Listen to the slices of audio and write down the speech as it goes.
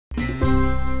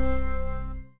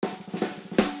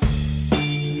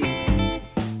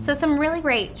So some really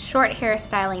great short hair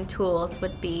styling tools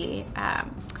would be a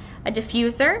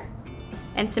diffuser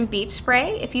and some beach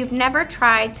spray. If you've never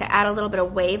tried to add a little bit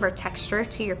of wave or texture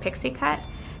to your pixie cut,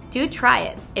 do try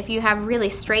it. If you have really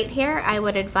straight hair, I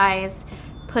would advise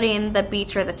putting the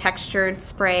beach or the textured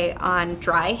spray on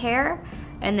dry hair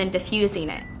and then diffusing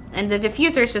it. And the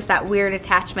diffuser is just that weird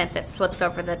attachment that slips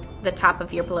over the top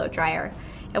of your blow dryer.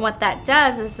 And what that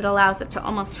does is it allows it to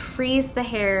almost freeze the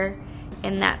hair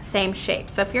in that same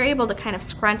shape. So if you're able to kind of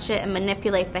scrunch it and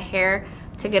manipulate the hair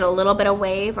to get a little bit of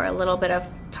wave or a little bit of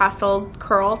tousled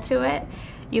curl to it,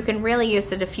 you can really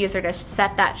use the diffuser to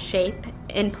set that shape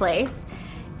in place.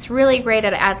 It's really great.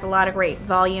 It adds a lot of great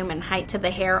volume and height to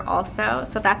the hair also.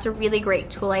 So that's a really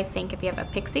great tool, I think, if you have a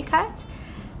pixie cut.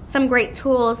 Some great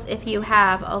tools if you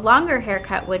have a longer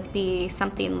haircut would be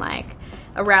something like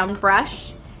a round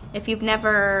brush. If you've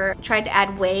never tried to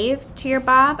add wave to your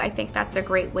bob, I think that's a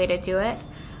great way to do it.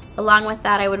 Along with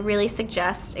that, I would really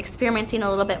suggest experimenting a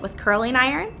little bit with curling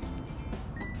irons.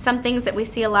 Some things that we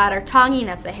see a lot are tonging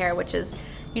of the hair, which is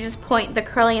you just point the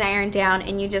curling iron down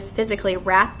and you just physically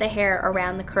wrap the hair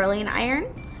around the curling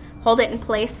iron, hold it in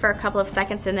place for a couple of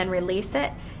seconds and then release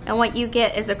it. And what you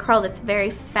get is a curl that's very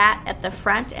fat at the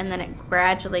front and then it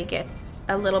gradually gets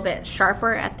a little bit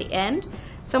sharper at the end.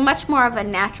 So much more of a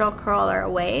natural curl or a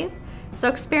wave. So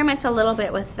experiment a little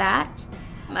bit with that.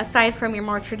 Aside from your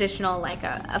more traditional like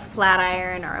a flat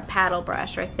iron or a paddle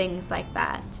brush or things like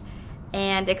that.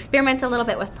 And experiment a little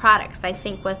bit with products. I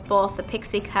think with both a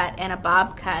pixie cut and a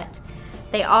bob cut,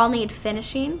 they all need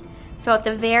finishing. So at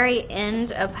the very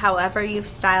end of however you've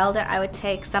styled it, I would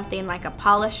take something like a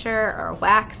polisher or a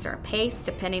wax or a paste,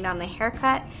 depending on the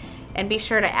haircut, and be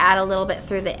sure to add a little bit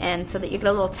through the end so that you get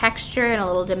a little texture and a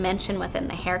little dimension within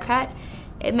the haircut.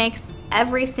 It makes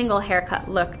every single haircut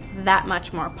look that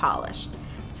much more polished.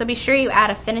 So be sure you add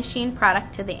a finishing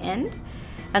product to the end.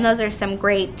 And those are some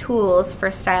great tools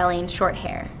for styling short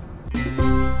hair.